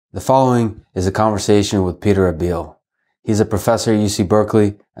The following is a conversation with Pieter Abbeel. He's a professor at UC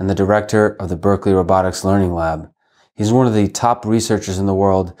Berkeley and the director of the Berkeley Robotics Learning Lab. He's one of the top researchers in the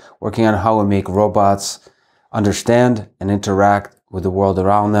world working on how we make robots understand and interact with the world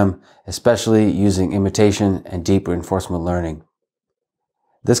around them, especially using imitation and deep reinforcement learning.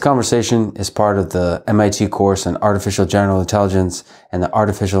 This conversation is part of the MIT course on Artificial General Intelligence and the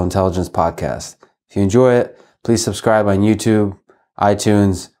Artificial Intelligence podcast. If you enjoy it, please subscribe on YouTube,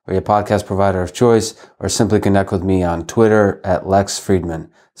 iTunes, or your podcast provider of choice, or simply connect with me on Twitter at Lex Fridman,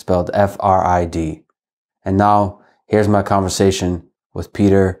 spelled F-R-I-D. And now, here's my conversation with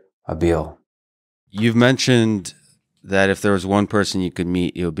Pieter Abbeel. You've mentioned that if there was one person you could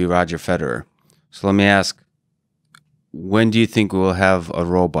meet, it would be Roger Federer. So let me ask, when do you think we'll have a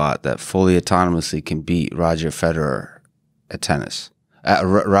robot that fully autonomously can beat Roger Federer at tennis?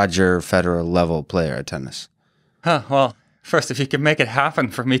 Roger Federer level player at tennis? Well, first, if you could make it happen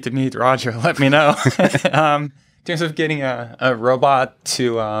for me to meet Roger, let me know. In terms of getting a robot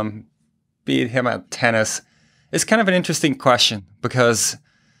to beat him at tennis, it's kind of an interesting question because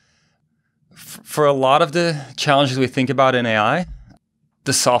for a lot of the challenges we think about in AI,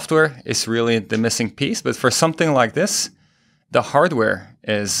 the software is really the missing piece. But for something like this, the hardware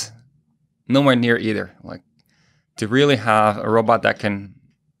is nowhere near either. Like, to really have a robot that can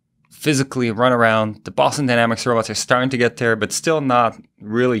physically run around, the Boston Dynamics robots are starting to get there, but still not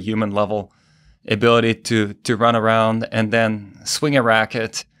really human level ability to run around and then swing a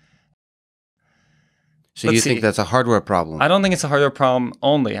racket. So you think that's a hardware problem? I don't think it's a hardware problem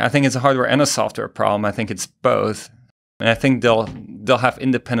only. I think it's a hardware and a software problem. I think it's both. And I think they'll have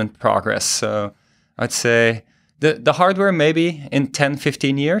independent progress. So I'd say the hardware maybe in 10,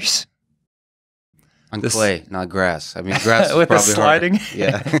 15 years. On clay, not grass. I mean, grass is with probably the sliding. Harder.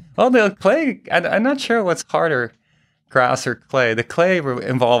 Yeah. Well, the clay, I'm not sure what's harder, grass or clay. The clay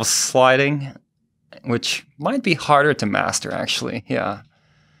involves sliding, which might be harder to master, actually. Yeah.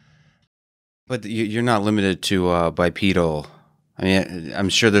 But you're not limited to bipedal. I mean, I'm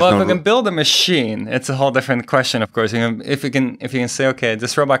sure there's Well, if we can build a machine, it's a whole different question, of course. If you can say, okay,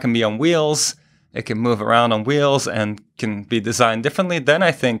 this robot can be on wheels, it can move around on wheels and can be designed differently, then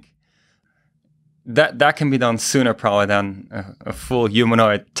I think that can be done sooner probably than a full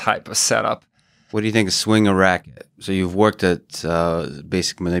humanoid type of setup. What do you think of swing a racket? So you've worked at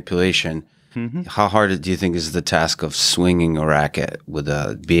basic manipulation. Mm-hmm. How hard do you think is the task of swinging a racket with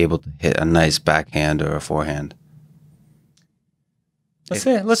be able to hit a nice backhand or a forehand? Let's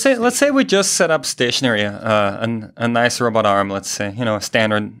say we just set up stationary a nice robot arm. Let's say a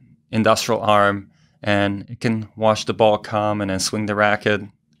standard industrial arm, and it can watch the ball come and then swing the racket.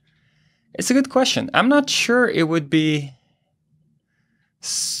 It's a good question. I'm not sure it would be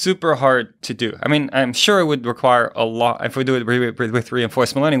super hard to do. I mean, I'm sure it would require a lot. If we do it with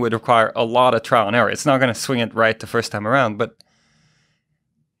reinforcement learning, it would require a lot of trial and error. It's not going to swing it right the first time around. But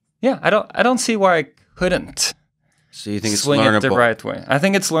yeah, I don't see why I couldn't. So you think swing it's learnable? It the right way. I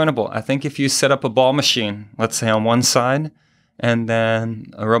think it's learnable. I think if you set up a ball machine, let's say on one side, and then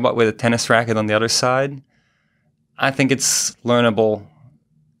a robot with a tennis racket on the other side, I think it's learnable.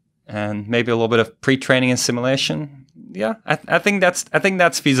 And maybe a little bit of pre-training and simulation. Yeah, I think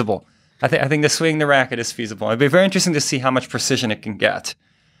that's feasible. I think the swing the racket is feasible. It'd be very interesting to see how much precision it can get.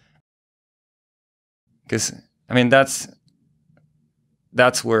 Because I mean that's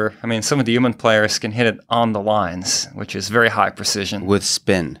where some of the human players can hit it on the lines, which is very high precision with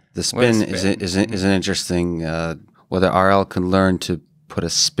spin. The spin is an interesting. Whether RL can learn to put a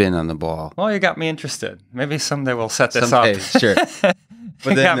spin on the ball. Well, you got me interested. Maybe someday we'll set this up. Sure.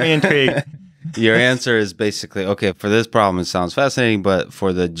 But got me intrigued. Your answer is basically, okay, for this problem, it sounds fascinating, but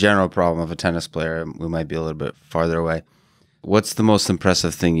for the general problem of a tennis player, we might be a little bit farther away. What's the most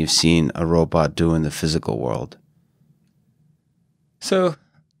impressive thing you've seen a robot do in the physical world? So,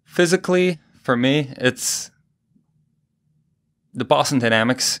 physically, for me, it's the Boston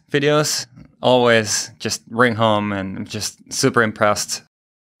Dynamics videos. Always just ring home and I'm just super impressed.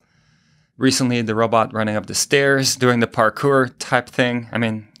 Recently, the robot running up the stairs, doing the parkour type thing. I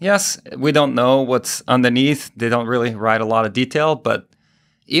mean, yes, we don't know what's underneath. They don't really write a lot of detail, but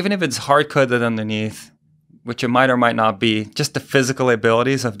even if it's hard-coded underneath, which it might or might not be, just the physical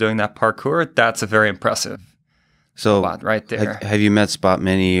abilities of doing that parkour, that's a very impressive robot right there. Have you met Spot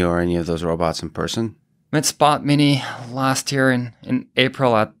Mini or any of those robots in person? Met Spot Mini last year in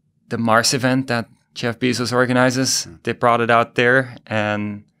April at the Mars event that Jeff Bezos organizes. They brought it out there,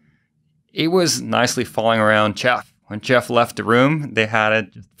 and it was nicely following around Jeff. When Jeff left the room, they had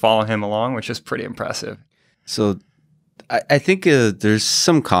it just follow him along, which is pretty impressive. So I think there's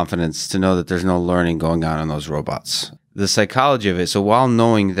some confidence to know that there's no learning going on in those robots. the psychology of it. So while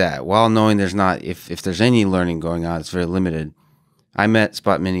knowing that, while knowing there's not, if there's any learning going on, it's very limited. I met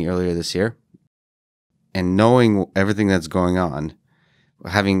Spot Mini earlier this year, and knowing everything that's going on,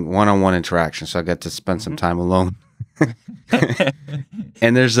 having one-on-one interaction. So I got to spend some time alone.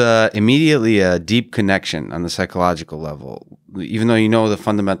 And there's immediately a deep connection on the psychological level. Even though you know the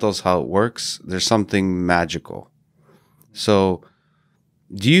fundamentals, how it works, there's something magical. So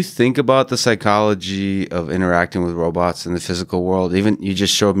do you think about the psychology of interacting with robots in the physical world? Even you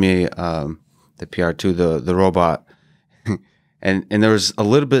just showed me the PR2, the robot, and there was a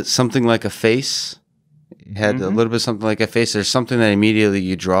little bit something like a face. It had a little bit something like a face. There's something that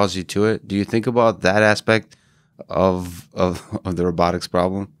immediately draws you to it. Do you think about that aspect of the robotics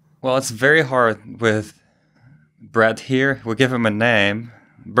problem? Well, it's very hard with Brett here. We give him a name,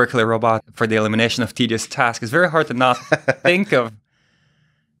 Berkeley Robot for the Elimination of Tedious Tasks. It's very hard to not think of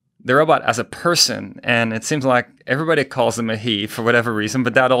the robot as a person, and it seems like everybody calls him a he for whatever reason,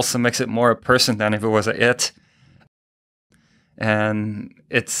 but that also makes it more a person than if it was a it. And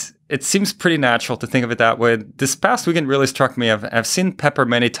it seems pretty natural to think of it that way. This past weekend really struck me. I've seen Pepper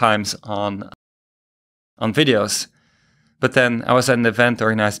many times on videos, but then I was at an event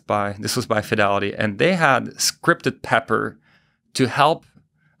organized by Fidelity, and they had scripted Pepper to help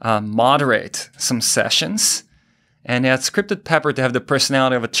moderate some sessions. And they had scripted Pepper to have the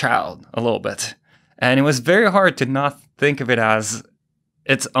personality of a child a little bit. And it was very hard to not think of it as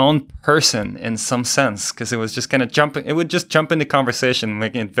its own person in some sense, because it was just kind of jumping. It would just jump into conversation,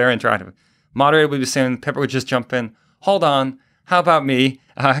 making it very interactive. Moderator would be saying, Pepper would just jump in. Hold on, how about me?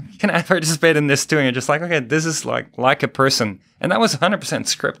 Can I participate in this too? And you're just like, okay, this is like a person. And that was 100%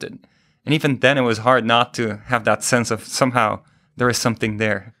 scripted. And even then, it was hard not to have that sense of somehow there is something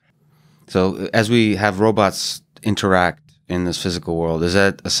there. So as we have robots interact in this physical world, is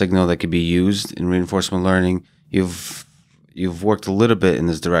that a signal that could be used in reinforcement learning? You've worked a little bit in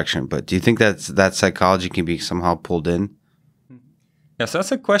this direction, but do you think that psychology can be somehow pulled in? Yeah, so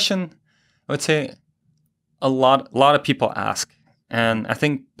that's a question I would say a lot of people ask. And I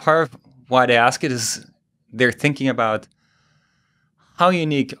think part of why they ask it is they're thinking about how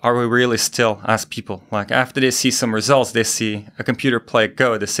unique are we really still as people? Like after they see some results, they see a computer play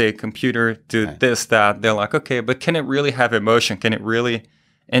Go, they say computer do this, that. They're like, okay, but can it really have emotion? Can it really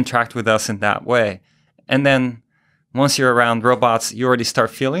interact with us in that way? And then once you're around robots, you already start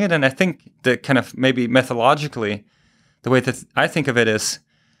feeling it. And I think that kind of maybe methodologically, the way that I think of it is,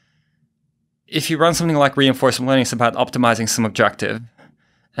 if you run something like reinforcement learning, it's about optimizing some objective.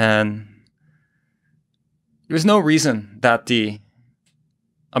 And there's no reason that the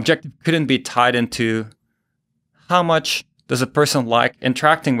objective couldn't be tied into how much does a person like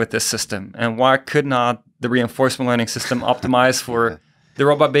interacting with this system, and why could not the reinforcement learning system optimize for the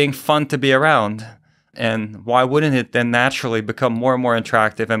robot being fun to be around? And why wouldn't it then naturally become more and more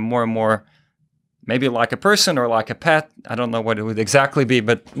interactive and more maybe like a person or like a pet? I don't know what it would exactly be,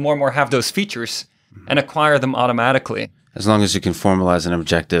 but more and more have those features and acquire them automatically. As long as you can formalize an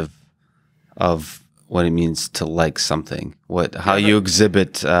objective of what it means to like something, how you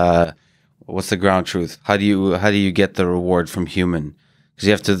exhibit, what's the ground truth? How do you get the reward from human? Because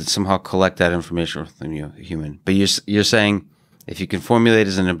you have to somehow collect that information from human. But you're saying if you can formulate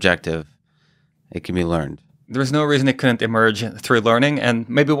as an objective, it can be learned. There's no reason it couldn't emerge through learning. And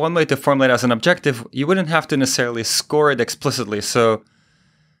maybe one way to formulate as an objective, you wouldn't have to necessarily score it explicitly. So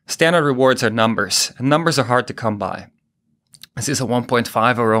standard rewards are numbers, and numbers are hard to come by. This is a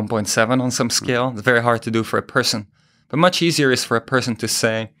 1.5 or 1.7 on some scale. It's very hard to do for a person. But much easier is for a person to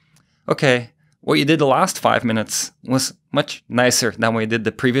say, okay, what you did the last 5 minutes was much nicer than what you did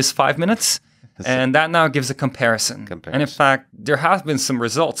the previous 5 minutes. And that now gives a comparison. And in fact, there have been some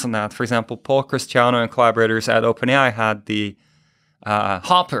results on that. For example, Paul Cristiano and collaborators at OpenAI had the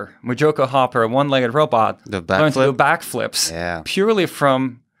Hopper, Mujoko Hopper, a one-legged robot, learn to do backflips purely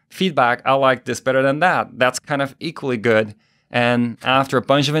from feedback. I like this better than that. That's kind of equally good. And after a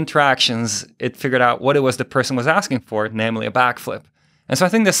bunch of interactions, it figured out what it was the person was asking for, namely a backflip. And so I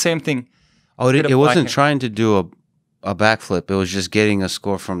think the same thing. Oh, it wasn't trying to do a backflip. It was just getting a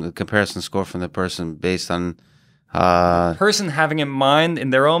score from the comparison score from the person based on the person having in mind, in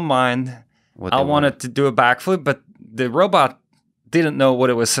their own mind, I wanted to do a backflip, but the robot didn't know what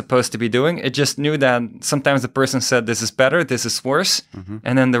it was supposed to be doing. It just knew that sometimes the person said, this is better, this is worse.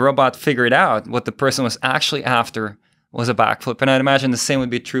 And then the robot figured out what the person was actually after was a backflip. And I'd imagine the same would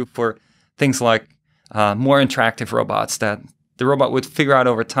be true for things like more interactive robots, that the robot would figure out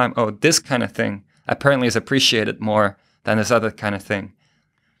over time, oh, this kind of thing apparently is appreciated more than this other kind of thing.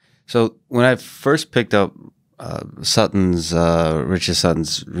 So when I first picked up Richard Sutton's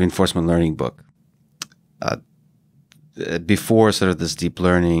reinforcement learning book, before sort of this deep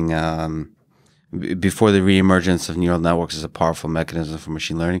learning, before the reemergence of neural networks as a powerful mechanism for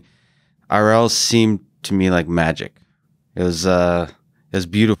machine learning, RL seemed to me like magic. It was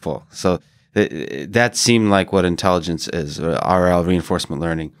beautiful. So that seemed like what intelligence is, or RL, reinforcement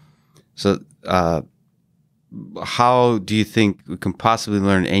learning. So how do you think we can possibly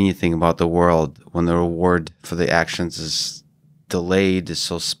learn anything about the world when the reward for the actions is delayed, is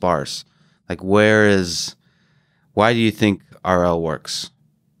so sparse? Like, why do you think RL works?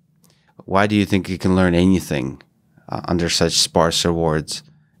 Why do you think you can learn anything under such sparse rewards,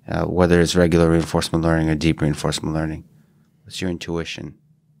 whether it's regular reinforcement learning or deep reinforcement learning? What's your intuition?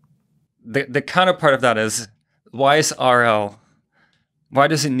 The counterpart of that is, why is RL, why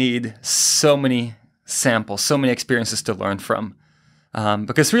does it need so many samples, so many experiences to learn from?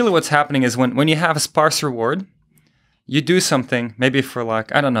 Because really what's happening is when you have a sparse reward, you do something, maybe for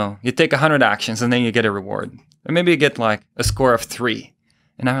like, I don't know, you take 100 actions and then you get a reward. Or maybe you get like a score of 3.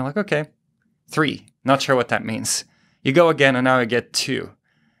 And now you're like, okay, 3. Not sure what that means. You go again and now you get 2.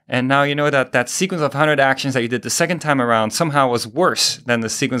 And now you know that that sequence of 100 actions that you did the second time around somehow was worse than the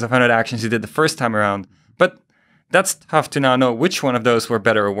sequence of 100 actions you did the first time around. But that's tough to now know which one of those were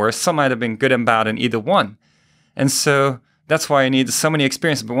better or worse. Some might have been good and bad in either one. And so that's why you need so many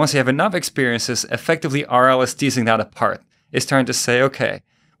experiences. But once you have enough experiences, effectively RL is teasing that apart. It's trying to say, okay,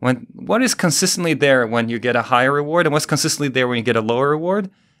 what is consistently there when you get a higher reward, and what's consistently there when you get a lower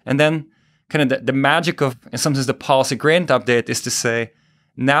reward? And then kind of the magic of, in some sense, the policy gradient update is to say,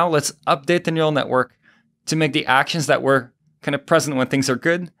 now let's update the neural network to make the actions that were kind of present when things are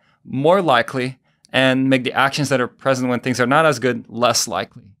good more likely, and make the actions that are present when things are not as good less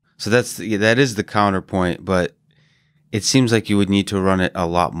likely. So that is the counterpoint, but it seems like you would need to run it a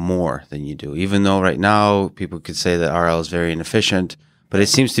lot more than you do. Even though right now people could say that RL is very inefficient, but it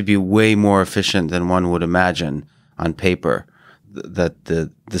seems to be way more efficient than one would imagine on paper. That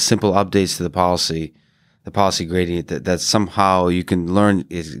the simple updates to the policy gradient, that somehow you can learn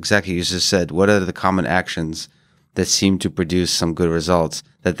is exactly, you just said, what are the common actions that seem to produce some good results,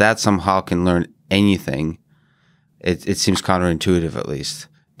 that somehow can learn anything. It seems counterintuitive, at least.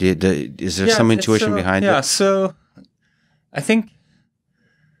 Is there some intuition behind it? Yeah, so I think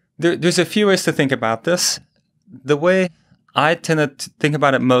there's a few ways to think about this. The way I tended to think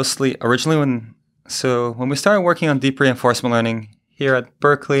about it mostly originally when we started working on deep reinforcement learning here at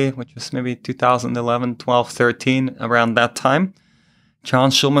Berkeley, which was maybe 2011, 12, 13, around that time, John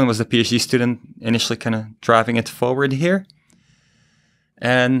Schulman was the PhD student initially kind of driving it forward here.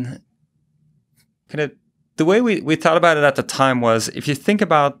 And kind of the way we thought about it at the time was, if you think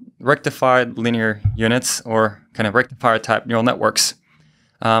about rectified linear units or kind of rectifier type neural networks,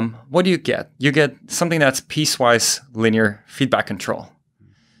 what do you get? You get something that's piecewise linear feedback control.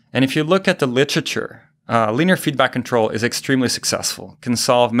 And if you look at the literature, linear feedback control is extremely successful, can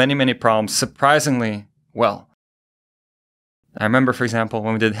solve many, many problems surprisingly well. I remember, for example,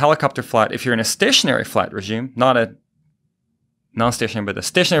 when we did helicopter flight, if you're in a stationary flight regime, not a non-stationary, but a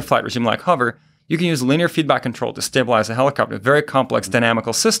stationary flight regime like hover, you can use linear feedback control to stabilize a helicopter. Very complex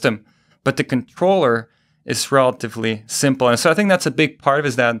dynamical system, but the controller is relatively simple. And so I think that's a big part of it,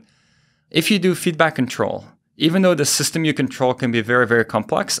 is that if you do feedback control, even though the system you control can be very, very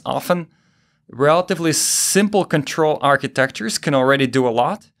complex, often relatively simple control architectures can already do a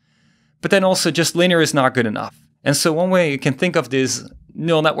lot. But then also just linear is not good enough. And so one way you can think of these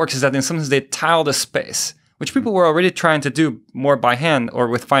neural networks is that in some sense they tile the space, which people were already trying to do more by hand or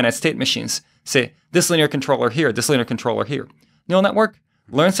with finite state machines. Say, this linear controller here, this linear controller here. Neural network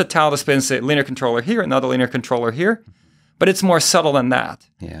learns to tile the space and say, linear controller here, another linear controller here. But it's more subtle than that.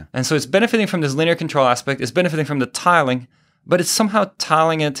 Yeah. And so it's benefiting from this linear control aspect, it's benefiting from the tiling, but it's somehow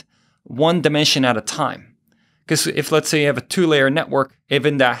tiling it one dimension at a time. Because if, let's say, you have a 2-layer network,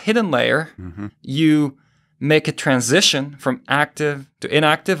 even that hidden layer, you make a transition from active to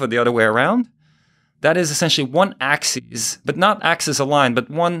inactive or the other way around. That is essentially one axis, but not axis aligned,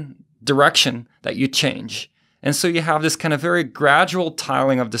 but one direction that you change. And so you have this kind of very gradual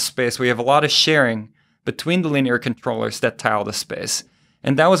tiling of the space where you have a lot of sharing between the linear controllers that tile the space.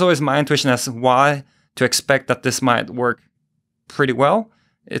 And that was always my intuition as to why to expect that this might work pretty well.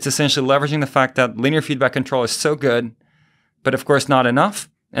 It's essentially leveraging the fact that linear feedback control is so good, but of course not enough.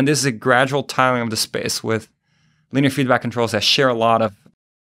 And this is a gradual tiling of the space with linear feedback controls that share a lot of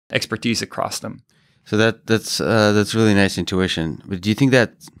expertise across them. So that's really nice intuition. But do you think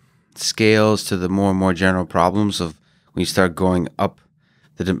that scales to the more and more general problems of when you start going up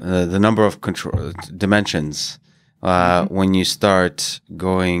the number of control dimensions, when you start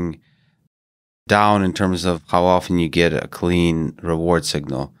going down in terms of how often you get a clean reward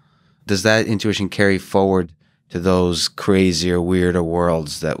signal? Does that intuition carry forward to those crazier, weirder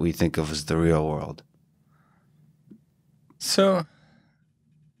worlds that we think of as the real world? So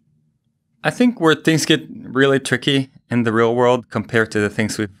I think where things get really tricky in the real world compared to the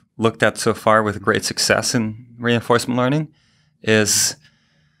things we've looked at so far with great success in reinforcement learning is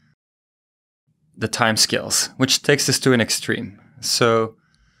the time scales, which takes us to an extreme. So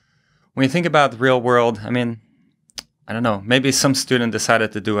when you think about the real world, I mean, I don't know, maybe some student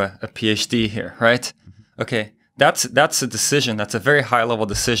decided to do a PhD here, right? Okay, that's a decision. That's a very high level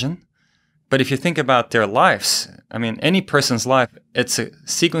decision. But if you think about their lives, I mean, any person's life, it's a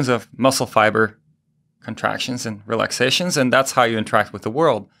sequence of muscle fiber contractions and relaxations, and that's how you interact with the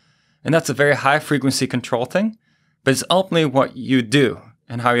world. And that's a very high frequency control thing, but it's ultimately what you do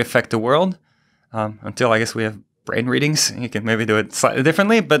and how you affect the world. Until I guess we have brain readings, you can maybe do it slightly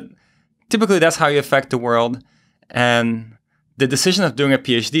differently, but typically that's how you affect the world. And the decision of doing a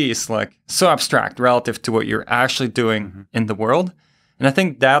PhD is like so abstract relative to what you're actually doing in the world. And I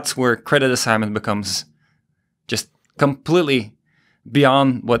think that's where credit assignment becomes just completely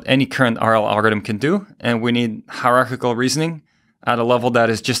beyond what any current RL algorithm can do. And we need hierarchical reasoning at a level that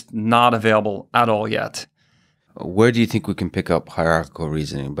is just not available at all yet. Where do you think we can pick up hierarchical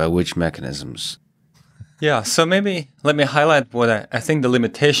reasoning? By which mechanisms? Yeah, so maybe let me highlight what I think the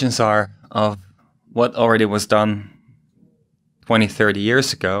limitations are of what already was done 20, 30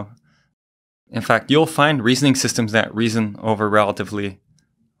 years ago. In fact, you'll find reasoning systems that reason over relatively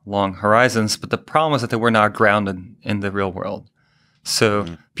long horizons, but the problem is that they were not grounded in the real world.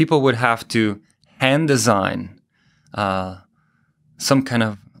 So people would have to hand design some kind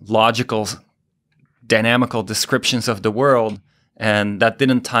of logical, dynamical descriptions of the world, and that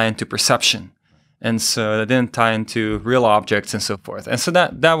didn't tie into perception. And so that didn't tie into real objects and so forth. And so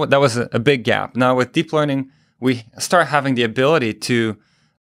that was a big gap. Now with deep learning, we start having the ability to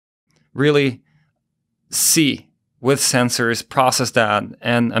really see with sensors, process that,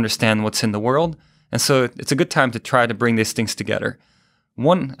 and understand what's in the world. And so it's a good time to try to bring these things together.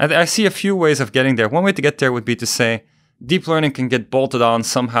 I see a few ways of getting there. One way to get there would be to say deep learning can get bolted on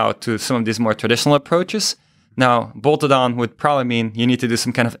somehow to some of these more traditional approaches. Now, bolted on would probably mean you need to do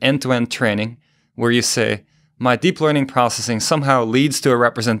some kind of end-to-end training where you say, my deep learning processing somehow leads to a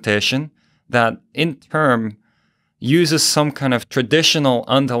representation that in turn uses some kind of traditional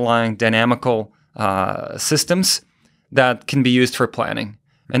underlying dynamical systems that can be used for planning.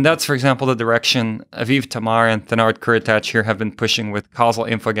 And that's, for example, the direction Aviv Tamar and Thenard Kuritach here have been pushing with causal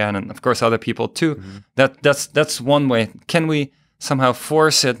infoGAN, and of course other people too. That's one way. Can we somehow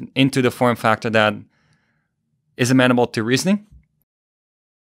force it into the form factor that is amenable to reasoning?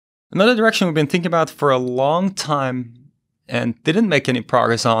 Another direction we've been thinking about for a long time and didn't make any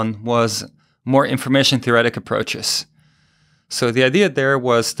progress on was more information theoretic approaches. So the idea there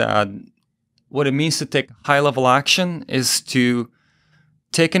was that what it means to take high-level action is to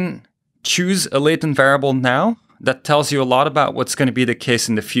choose a latent variable now that tells you a lot about what's going to be the case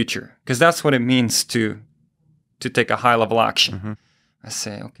in the future. Because that's what it means to take a high-level action. I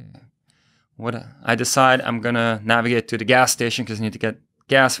say, okay, I decide I'm going to navigate to the gas station because I need to get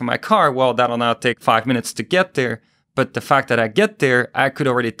gas for my car. Well, that'll now take 5 minutes to get there. But the fact that I get there, I could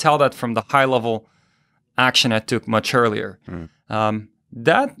already tell that from the high-level action I took much earlier.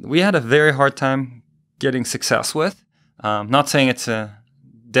 That we had a very hard time getting success with. Not saying it's a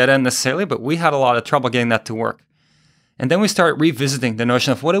dead end necessarily, but we had a lot of trouble getting that to work. And then we started revisiting the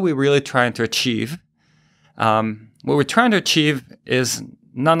notion of what are we really trying to achieve? What we're trying to achieve is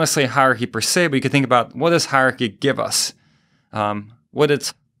not necessarily hierarchy per se, but you can think about what does hierarchy give us?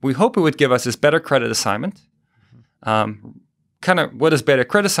 We hope it would give us is better credit assignment. Kind of what does better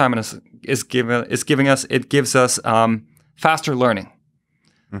credit assignment is giving us? It gives us faster learning,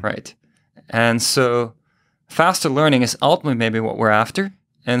 right? And so faster learning is ultimately maybe what we're after.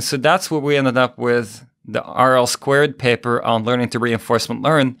 And so that's what we ended up with the RL squared paper on learning to reinforcement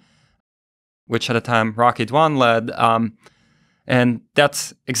learn, which at the time Rocky Dwan led. And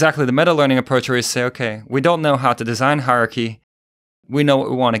that's exactly the meta-learning approach where you say, okay, we don't know how to design hierarchy. We know what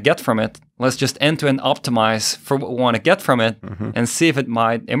we want to get from it. Let's just end-to-end optimize for what we want to get from it and see if it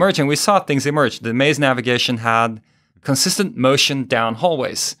might emerge. And we saw things emerge. The maze navigation had consistent motion down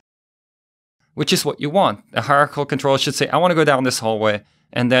hallways, which is what you want. A hierarchical control should say, I want to go down this hallway.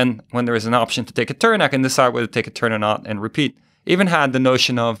 And then when there is an option to take a turn, I can decide whether to take a turn or not and repeat. Even had the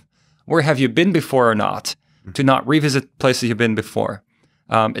notion of where have you been before or not, to not revisit places you've been before.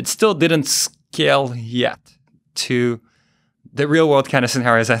 It still didn't scale yet to the real world kind of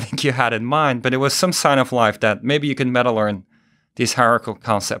scenarios I think you had in mind, but it was some sign of life that maybe you can meta learn these hierarchical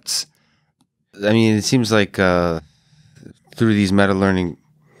concepts. I mean, it seems like through these meta learning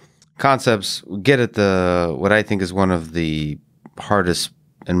concepts, get at what I think is one of the hardest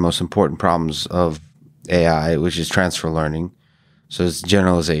and most important problems of AI, which is transfer learning. So it's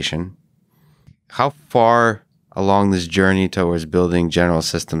generalization. How far along this journey towards building general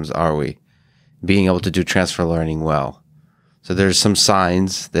systems are we? Being able to do transfer learning well. So there's some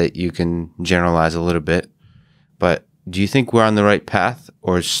signs that you can generalize a little bit, but do you think we're on the right path,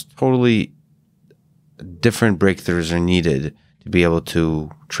 or is totally different breakthroughs are needed to be able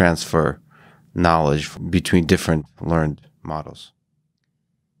to transfer knowledge between different learned models?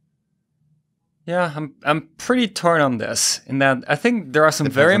 Yeah, I'm pretty torn on this, in that I think there are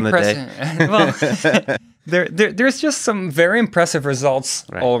some very impressive. Well, there's just some very impressive results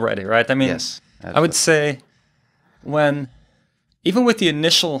already, right? I mean, yes, I would say even with the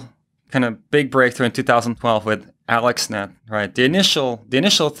initial kind of big breakthrough in 2012 with AlexNet, right? The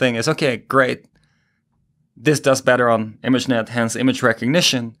initial thing is, okay, great. This does better on ImageNet, hence image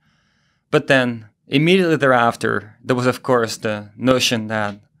recognition. But then immediately thereafter, there was, of course, the notion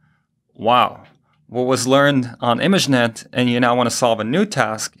that, wow, what was learned on ImageNet and you now want to solve a new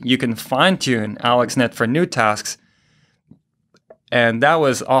task, you can fine-tune AlexNet for new tasks. And that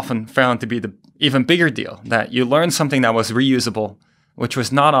was often found to be the even bigger deal, that you learned something that was reusable, which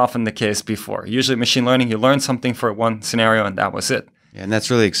was not often the case before. Usually machine learning, you learn something for one scenario and that was it. Yeah, and that's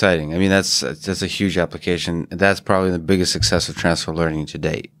really exciting. I mean, that's a huge application. That's probably the biggest success of transfer learning to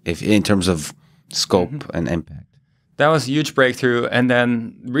date, if in terms of scope and impact. That was a huge breakthrough. And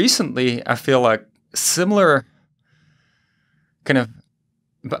then recently, I feel like similar kind of,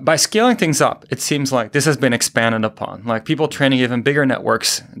 by scaling things up, it seems like this has been expanded upon. Like people training even bigger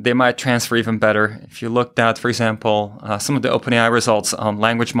networks, they might transfer even better. If you looked at, for example, some of the OpenAI results on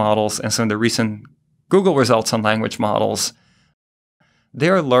language models and some of the recent Google results on language models,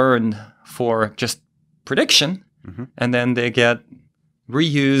 they're learned for just prediction, and then they get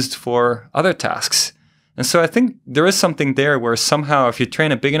reused for other tasks. And so I think there is something there where somehow if you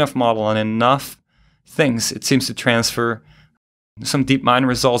train a big enough model on enough things, it seems to transfer. Some DeepMind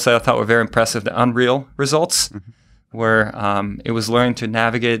results that I thought were very impressive, the Unreal results, where it was learning to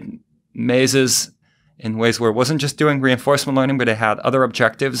navigate mazes in ways where it wasn't just doing reinforcement learning, but it had other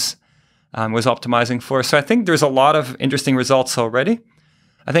objectives it was optimizing for. So I think there's a lot of interesting results already.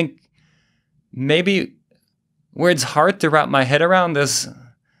 I think maybe where it's hard to wrap my head around is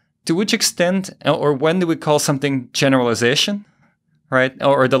to which extent or when do we call something generalization, right?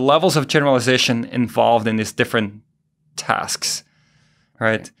 Or the levels of generalization involved in these different tasks,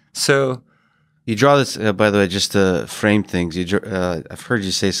 right? So you draw this, by the way, just to frame things. I've heard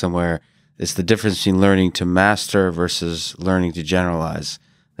you say somewhere it's the difference between learning to master versus learning to generalize.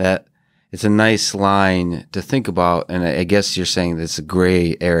 That it's a nice line to think about, and I guess you're saying that it's a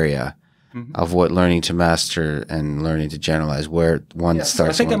gray area of what learning to master and learning to generalize, where one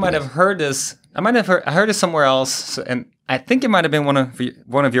starts. I think I might have heard this. I heard it somewhere else, and I think it might have been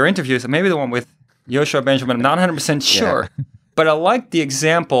one of your interviews, maybe the one with Joshua Benjamin. I'm not 100% sure, but I like the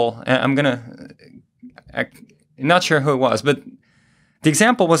example. And I'm not sure who it was, but the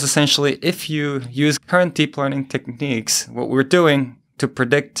example was essentially if you use current deep learning techniques, what we're doing to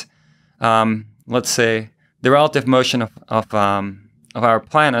predict, let's say, the relative motion of our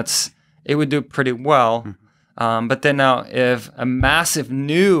planets, it would do pretty well. But then now, if a massive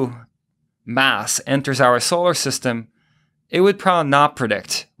new mass enters our solar system, it would probably not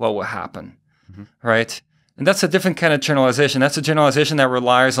predict what will happen. Right? And that's a different kind of generalization. That's a generalization that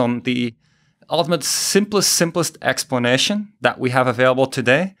relies on the ultimate simplest explanation that we have available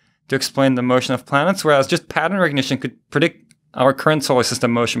today to explain the motion of planets, whereas just pattern recognition could predict our current solar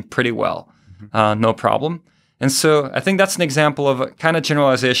system motion pretty well, no problem. And so I think that's an example of a kind of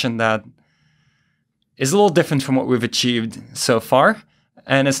generalization that is a little different from what we've achieved so far.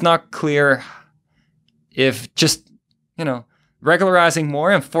 And it's not clear if just, regularizing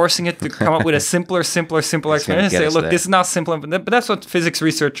more and forcing it to come up with a simpler explanation. Say, look, this is not simple. But that's what physics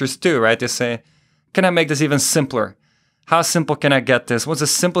researchers do, right? They say, can I make this even simpler? How simple can I get this? What's the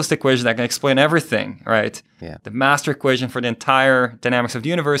simplest equation that can explain everything, right? Yeah. The master equation for the entire dynamics of the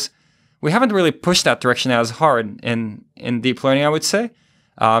universe. We haven't really pushed that direction as hard in deep learning, I would say.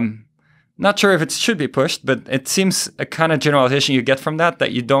 Not sure if it should be pushed, but it seems a kind of generalization you get from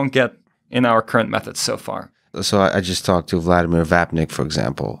that you don't get in our current methods so far. So I just talked to Vladimir Vapnik, for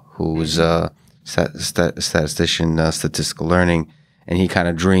example, who was a statistician, statistical learning, and he kind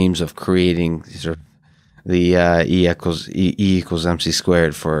of dreams of creating sort of the E equals MC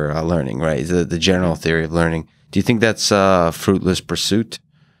squared for learning, right? The general theory of learning. Do you think that's a fruitless pursuit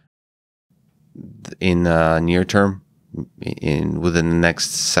in near term, within the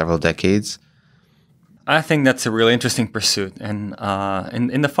next several decades? I think that's a really interesting pursuit, and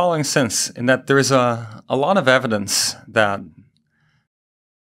in the following sense, in that there is a lot of evidence that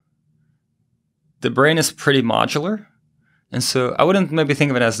the brain is pretty modular. And so I wouldn't maybe think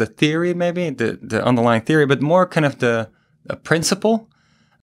of it as the theory, maybe the underlying theory, but more kind of the principle,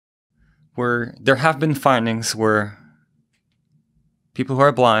 where there have been findings where people who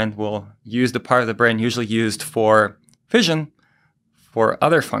are blind will use the part of the brain usually used for vision for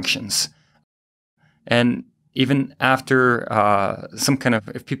other functions. And even after some kind of,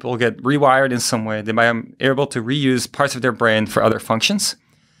 if people get rewired in some way, they might be able to reuse parts of their brain for other functions.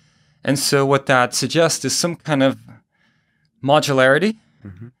 And so what that suggests is some kind of modularity.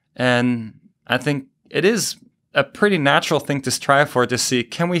 Mm-hmm. And I think it is a pretty natural thing to strive for, to see,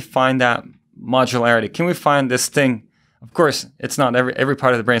 can we find that modularity? Can we find this thing? Of course, it's not every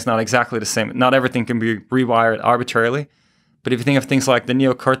part of the brain is not exactly the same. Not everything can be rewired arbitrarily. But if you think of things like the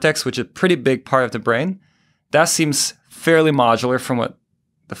neocortex, which is a pretty big part of the brain, that seems fairly modular from what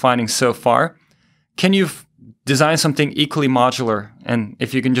the findings so far. Can you design something equally modular? And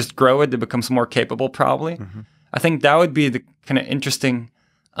if you can just grow it, it becomes more capable probably. Mm-hmm. I think that would be the kind of interesting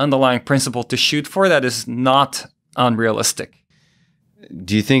underlying principle to shoot for that is not unrealistic.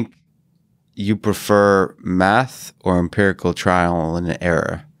 Do you think you prefer math or empirical trial and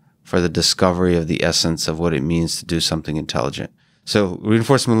error for the discovery of the essence of what it means to do something intelligent? So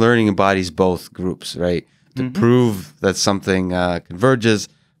reinforcement learning embodies both groups, right? To mm-hmm. prove that something converges,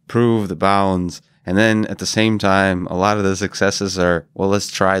 prove the bounds, and then at the same time, a lot of the successes are, well,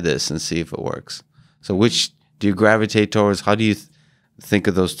 let's try this and see if it works. So which do you gravitate towards? How do you think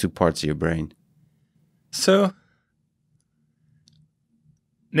of those two parts of your brain? So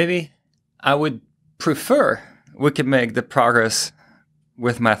maybe I would prefer we could make the progress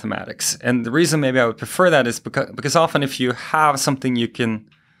with mathematics. And the reason maybe I would prefer that is because often if you have something you can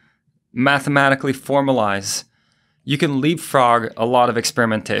mathematically formalize, you can leapfrog a lot of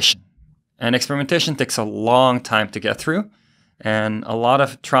experimentation. And experimentation takes a long time to get through. And a lot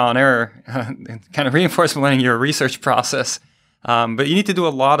of trial and error, kind of reinforcement learning your research process. But you need to do a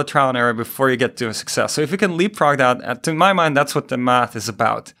lot of trial and error before you get to a success. So if you can leapfrog that, to my mind, that's what the math is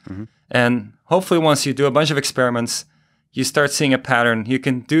about. Mm-hmm. And hopefully once you do a bunch of experiments, you start seeing a pattern. You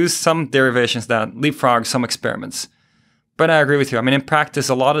can do some derivations that leapfrog some experiments. But I agree with you. I mean, in practice,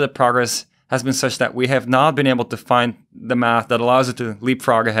 a lot of the progress has been such that we have not been able to find the math that allows it to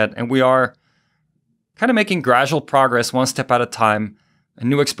leapfrog ahead. And we are kind of making gradual progress one step at a time. A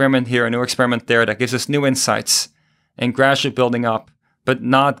new experiment here, a new experiment there that gives us new insights and gradually building up, but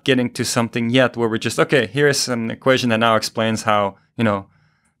not getting to something yet where we're just, okay, here's an equation that now explains how,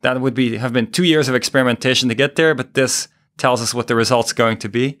 that would have been 2 years of experimentation to get there, but this tells us what the result's going to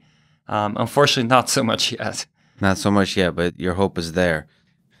be. Unfortunately, not so much yet. Not so much yet, but your hope is there.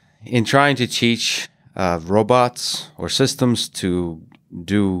 In trying to teach robots or systems to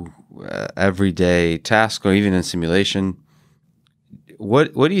do everyday tasks or even in simulation,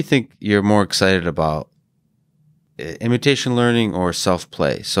 what do you think you're more excited about? Imitation learning or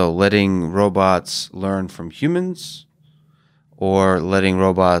self-play? So letting robots learn from humans, or letting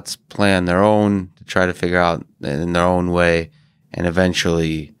robots play on their own to try to figure out in their own way and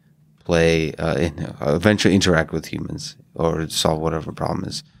eventually eventually interact with humans or solve whatever problem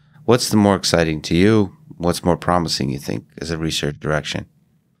is. What's the more exciting to you? What's more promising, you think, as a research direction?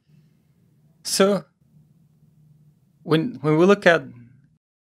 So when we look at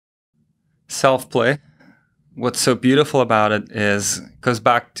self-play, what's so beautiful about it goes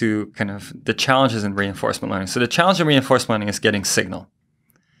back to kind of the challenges in reinforcement learning. So the challenge in reinforcement learning is getting signal.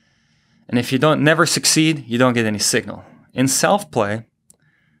 And if you never succeed, you don't get any signal. In self-play,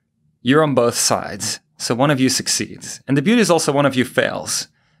 you're on both sides. So one of you succeeds. And the beauty is also one of you fails.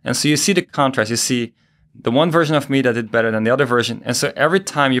 And so you see the contrast. You see the one version of me that did better than the other version. And so every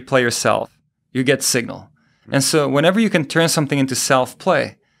time you play yourself, you get signal. And so whenever you can turn something into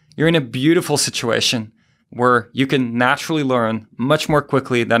self-play, you're in a beautiful situation where you can naturally learn much more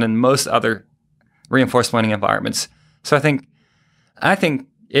quickly than in most other reinforcement learning environments. So I think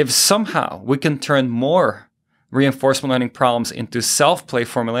if somehow we can turn more reinforcement learning problems into self-play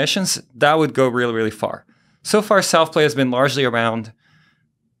formulations, that would go really, really far. So far, self-play has been largely around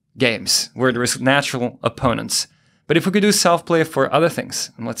games where there is natural opponents. But if we could do self-play for other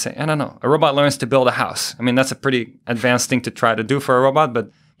things, and let's say, I don't know, a robot learns to build a house. I mean, that's a pretty advanced thing to try to do for a robot,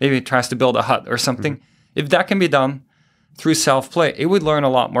 but maybe it tries to build a hut or something. Mm-hmm. If that can be done through self-play, it would learn a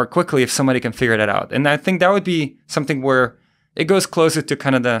lot more quickly if somebody can figure that out. And I think that would be something where it goes closer to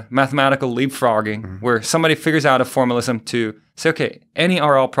kind of the mathematical leapfrogging, mm-hmm. where somebody figures out a formalism to say, okay, any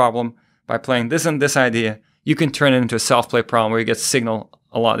RL problem, by playing this and this idea, you can turn it into a self-play problem where you get signal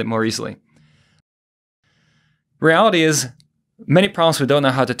a lot more easily. reality is many problems we don't know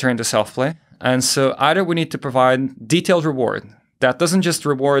how to turn to self-play. And so either we need to provide detailed reward that doesn't just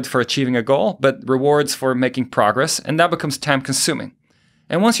reward for achieving a goal, but rewards for making progress. And that becomes time consuming.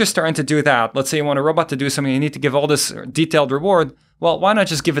 And once you're starting to do that, let's say you want a robot to do something, you need to give all this detailed reward. Well, why not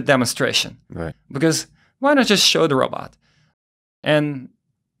just give a demonstration? Right. Because why not just show the robot? And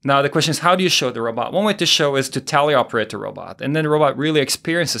now the question is, how do you show the robot? One way to show is to teleoperate the robot. And then the robot really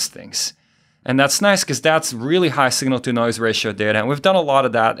experiences things. And that's nice because that's really high signal to noise ratio data. And we've done a lot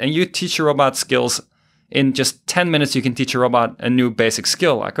of that. And you teach a robot skills in just 10 minutes, you can teach a robot a new basic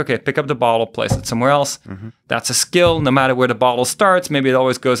skill. Like, okay, pick up the bottle, place it somewhere else. Mm-hmm. That's a skill. No matter where the bottle starts, maybe it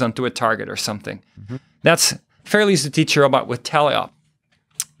always goes onto a target or something. Mm-hmm. That's fairly easy to teach a robot with teleop.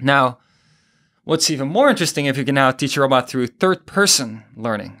 Now, what's even more interesting if you can now teach a robot through third-person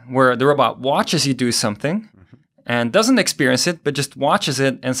learning, where the robot watches you do something and doesn't experience it, but just watches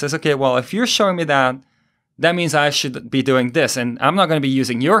it and says, okay, well, if you're showing me that, that means I should be doing this. And I'm not going to be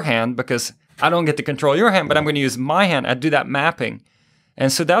using your hand because I don't get to control your hand, but I'm going to use my hand. I do that mapping.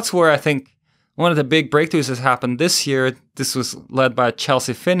 And so that's where I think one of the big breakthroughs has happened this year. This was led by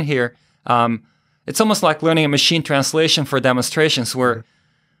Chelsea Finn here. It's almost like learning a machine translation for demonstrations where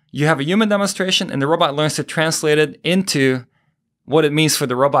you have a human demonstration and the robot learns to translate it into what it means for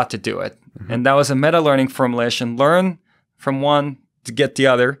the robot to do it. Mm-hmm. And that was a meta-learning formulation. Learn from one to get the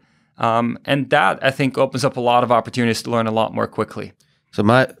other. And that, I think, opens up a lot of opportunities to learn a lot more quickly. So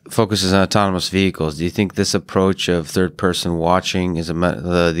my focus is on autonomous vehicles. Do you think this approach of third-person watching is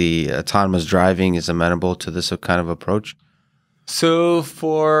the autonomous driving is amenable to this kind of approach? So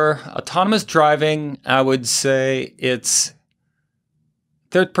for autonomous driving, I would say it's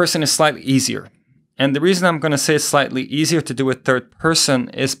third person is slightly easier. And the reason I'm going to say it's slightly easier to do with third person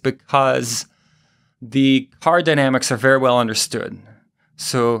is because the car dynamics are very well understood.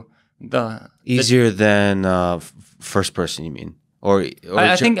 So easier than first person, you mean? Or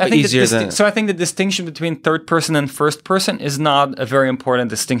I think easier than... So I think the distinction between third person and first person is not a very important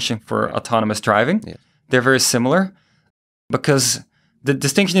distinction for autonomous driving. Yeah. They're very similar because the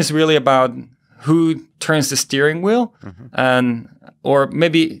distinction is really about who turns the steering wheel, or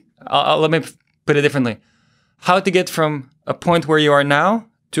maybe let me put it differently: how to get from a point where you are now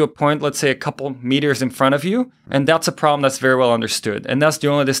to a point, let's say, a couple meters in front of you, and that's a problem that's very well understood, and that's the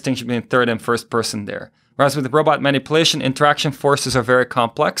only distinction between third and first person there. Whereas with robot manipulation, interaction forces are very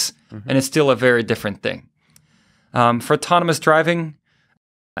complex, and it's still a very different thing. For autonomous driving,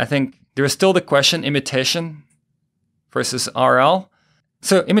 I think there is still the question, imitation versus RL.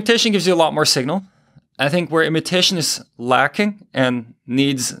 So imitation gives you a lot more signal. I think where imitation is lacking and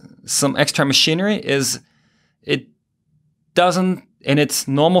needs some extra machinery is it doesn't, in its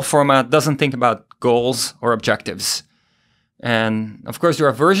normal format, doesn't think about goals or objectives. And of course, there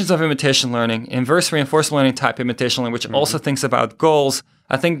are versions of imitation learning, inverse reinforcement learning type imitation learning, which also thinks about goals.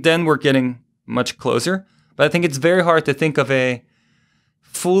 I think then we're getting much closer. But I think it's very hard to think of a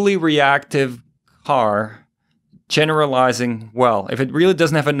fully reactive car generalizing well. If it really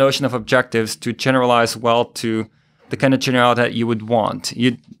doesn't have a notion of objectives to generalize well to the kind of generality that you would want.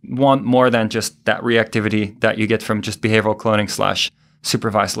 You'd want more than just that reactivity that you get from just behavioral cloning /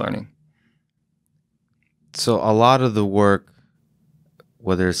 supervised learning. So a lot of the work,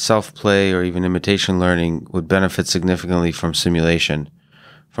 whether it's self-play or even imitation learning, would benefit significantly from simulation,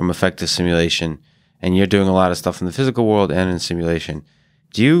 from effective simulation. And you're doing a lot of stuff in the physical world and in simulation.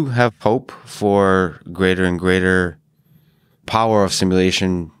 Do you have hope for greater and greater power of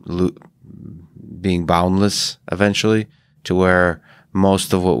simulation being boundless eventually, to where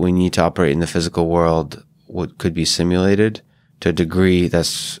most of what we need to operate in the physical world could be simulated to a degree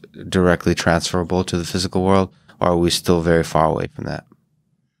that's directly transferable to the physical world? Or are we still very far away from that?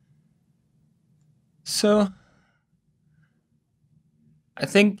 So I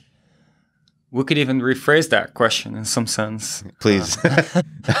think we could even rephrase that question in some sense. Please.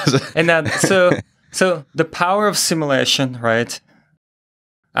 And then, so the power of simulation, right?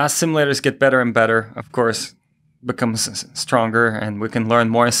 As simulators get better and better, of course, becomes stronger, and we can learn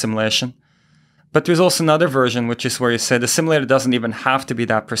more in simulation. But there's also another version, which is where you say the simulator doesn't even have to be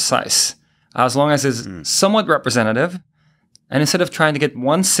that precise, as long as it's somewhat representative. And instead of trying to get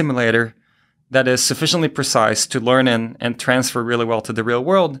one simulator that is sufficiently precise to learn in and transfer really well to the real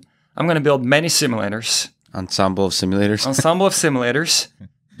world, I'm going to build many simulators. Ensemble of simulators? Ensemble of simulators.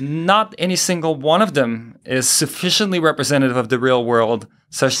 Not any single one of them is sufficiently representative of the real world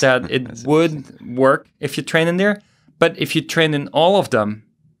such that it would work if you train in there. But if you train in all of them,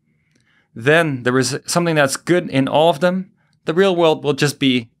 then there is something that's good in all of them. The real world will just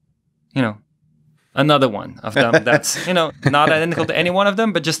be, another one of them that's, not identical to any one of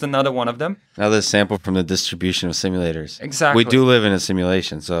them, but just another one of them. Another sample from the distribution of simulators. Exactly. We do live in a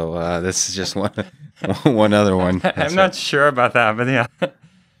simulation, so this is just one other one. I'm not sure about that, but yeah.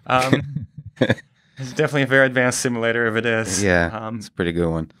 It's definitely a very advanced simulator if it is. Yeah, it's a pretty good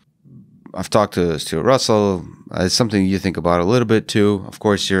one. I've talked to Stuart Russell. It's something you think about a little bit too. Of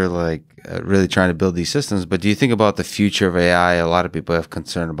course, you're like really trying to build these systems, but do you think about the future of AI? A lot of people have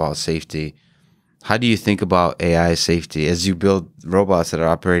concern about safety. How do you think about AI safety as you build robots that are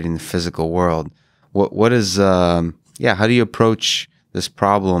operating in the physical world? What is how do you approach this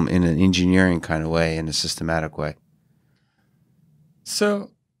problem in an engineering kind of way, in a systematic way? So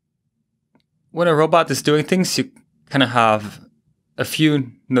when a robot is doing things, you kind of have a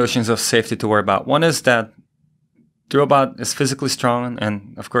few notions of safety to worry about. One is that the robot is physically strong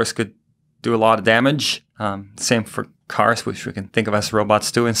and, of course, could do a lot of damage. Same for cars, which we can think of as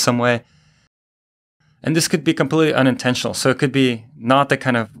robots too in some way. And this could be completely unintentional. So it could be not the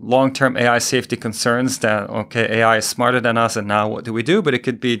kind of long-term AI safety concerns that, okay, AI is smarter than us and now what do we do? But it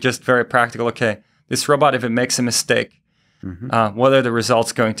could be just very practical. Okay, this robot, if it makes a mistake, what are the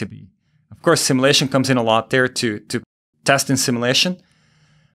results going to be? Of course, simulation comes in a lot there to test in simulation.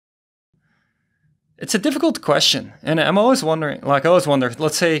 It's a difficult question. And I'm always wondering,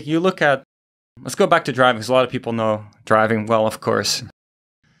 let's say you look at, let's go back to driving, because a lot of people know driving well, of course.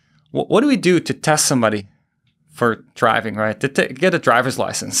 What do we do to test somebody for driving, right? To get a driver's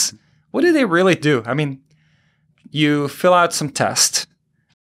license. What do they really do? I mean, you fill out some test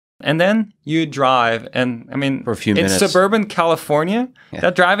and then you drive. And I mean, for a few minutes. In suburban California,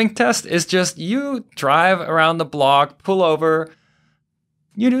 that driving test is just you drive around the block, pull over,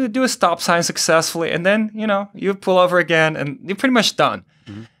 you do a stop sign successfully, and then, you pull over again and you're pretty much done.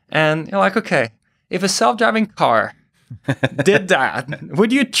 And you're like, okay, if a self-driving car did that,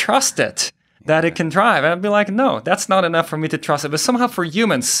 would you trust it that it can drive? And I'd be like, no, that's not enough for me to trust it. But somehow for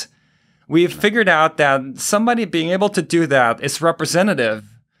humans, we've figured out that somebody being able to do that is representative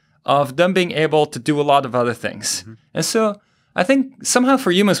of them being able to do a lot of other things. And so I think somehow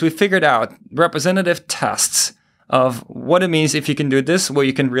for humans, we figured out representative tests of what it means if you can do this, what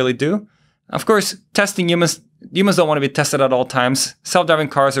you can really do. Of course, testing humans don't want to be tested at all times. Self-driving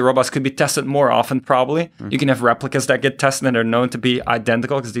cars or robots could be tested more often, probably. You can have replicas that get tested and are known to be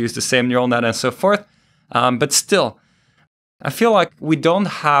identical because they use the same neural net and so forth. But still, I feel like we don't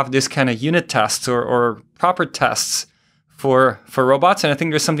have this kind of unit tests or proper tests for robots. And I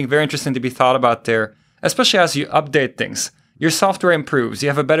think there's something very interesting to be thought about there, especially as you update things. Your software improves. You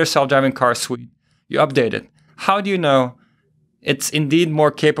have a better self-driving car suite. You update it. How do you know it's indeed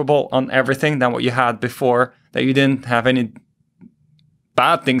more capable on everything than what you had before, that you didn't have any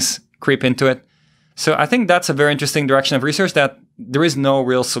bad things creep into it? So I think that's a very interesting direction of research that there is no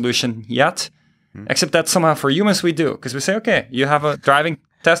real solution yet, except that somehow for humans we do. Because we say, okay, you have a driving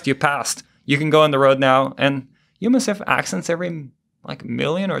test, you passed. You can go on the road now. And humans have accidents every like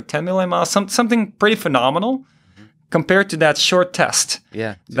million or 10 million miles, something pretty phenomenal compared to that short test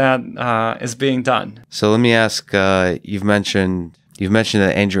that is being done. So let me ask, you've mentioned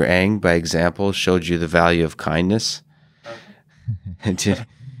that Andrew Ng, by example, showed you the value of kindness. Do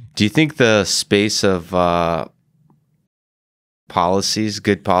you think the space of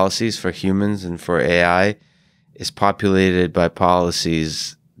good policies for humans and for AI is populated by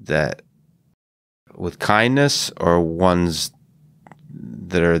policies that with kindness, or ones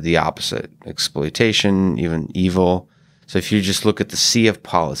that are the opposite, exploitation, even evil? So if you just look at the sea of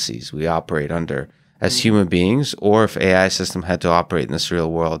policies we operate under as human beings, or if AI system had to operate in this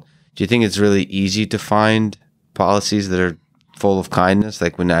real world, do you think it's really easy to find policies that are full of kindness,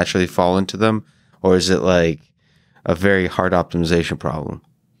 like we naturally fall into them? Or is it like a very hard optimization problem?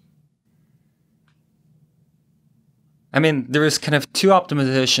 I mean, there is kind of two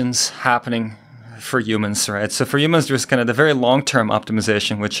optimizations happening for humans, right? So for humans, there's kind of the very long-term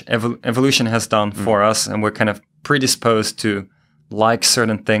optimization, which evolution has done for us, and we're kind of predisposed to like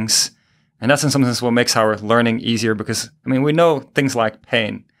certain things. And that's in some sense what makes our learning easier, because, I mean, we know things like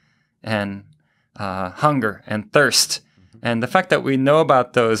pain and hunger and thirst. And the fact that we know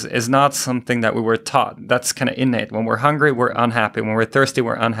about those is not something that we were taught. That's kind of innate. When we're hungry, we're unhappy. When we're thirsty,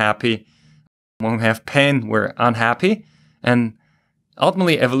 we're unhappy. When we have pain, we're unhappy. And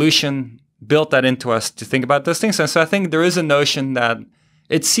ultimately, evolution built that into us to think about those things. And so I think there is a notion that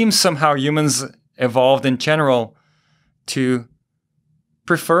it seems somehow humans evolved in general to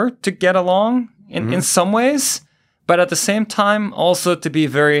prefer to get along in some ways, but at the same time also to be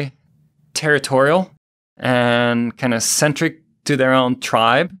very territorial and kind of centric to their own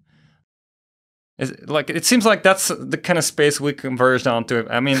tribe. it seems like that's the kind of space we converged onto.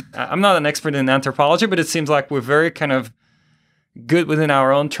 I mean, I'm not an expert in anthropology, but it seems like we're very kind of good within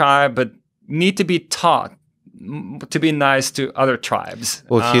our own tribe, but need to be taught to be nice to other tribes.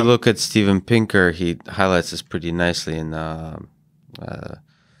 Well, if you look at Steven Pinker, he highlights this pretty nicely in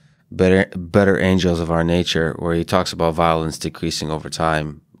Better Angels of Our Nature, where he talks about violence decreasing over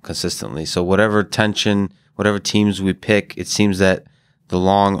time consistently. So whatever tension, whatever teams we pick, it seems that the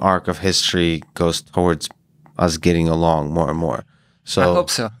long arc of history goes towards us getting along more and more. So I hope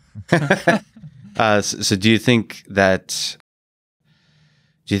so. So do you think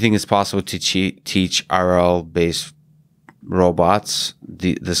it's possible to teach RL-based robots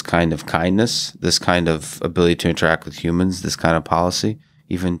this kind of kindness, this kind of ability to interact with humans, this kind of policy?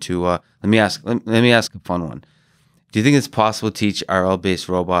 Even to let me ask a fun one. Do you think it's possible to teach RL-based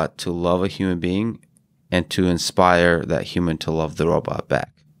robot to love a human being and to inspire that human to love the robot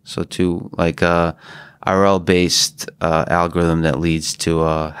back? So to like a RL-based algorithm that leads to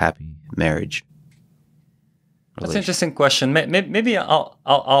a happy marriage. That's an interesting question. Maybe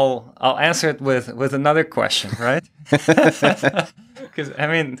I'll answer it with another question, right? Because I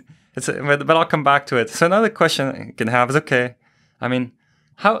mean, but I'll come back to it. So another question you can have is, okay, I mean,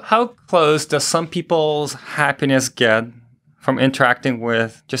 how close does some people's happiness get from interacting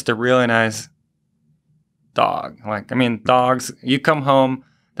with just a really nice dog? Like, I mean, dogs, you come home,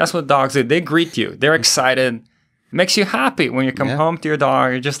 that's what dogs do. They greet you. They're excited. It makes you happy when you come home to your dog.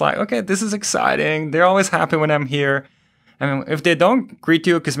 You're just like, okay, this is exciting. They're always happy when I'm here. I mean, if they don't greet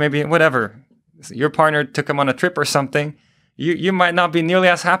you because maybe whatever, your partner took them on a trip or something, you might not be nearly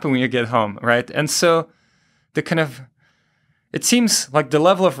as happy when you get home, right? And so it seems like the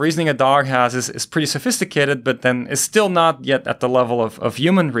level of reasoning a dog has is pretty sophisticated, but then it's still not yet at the level of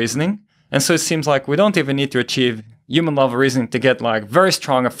human reasoning. And so it seems like we don't even need to achieve human level reasoning to get like very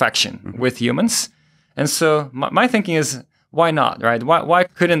strong affection with humans. And so my thinking is, why not, right? Why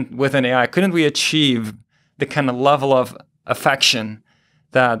couldn't, with an AI, couldn't we achieve the kind of level of affection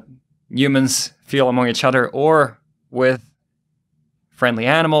that humans feel among each other or with friendly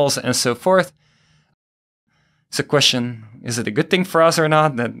animals and so forth? It's a question, is it a good thing for us or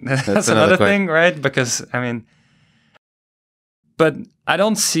not? That's another thing, right? Because, I mean, but I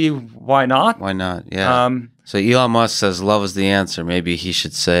don't see why not. Why not? Yeah. So Elon Musk says love is the answer. Maybe he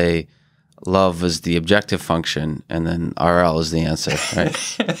should say love is the objective function and then RL is the answer, right?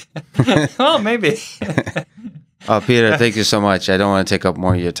 Well, maybe. Pieter, thank you so much. I don't want to take up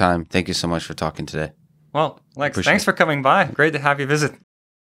more of your time. Thank you so much for talking today. Well, Lex, thanks for coming by. Great to have you visit.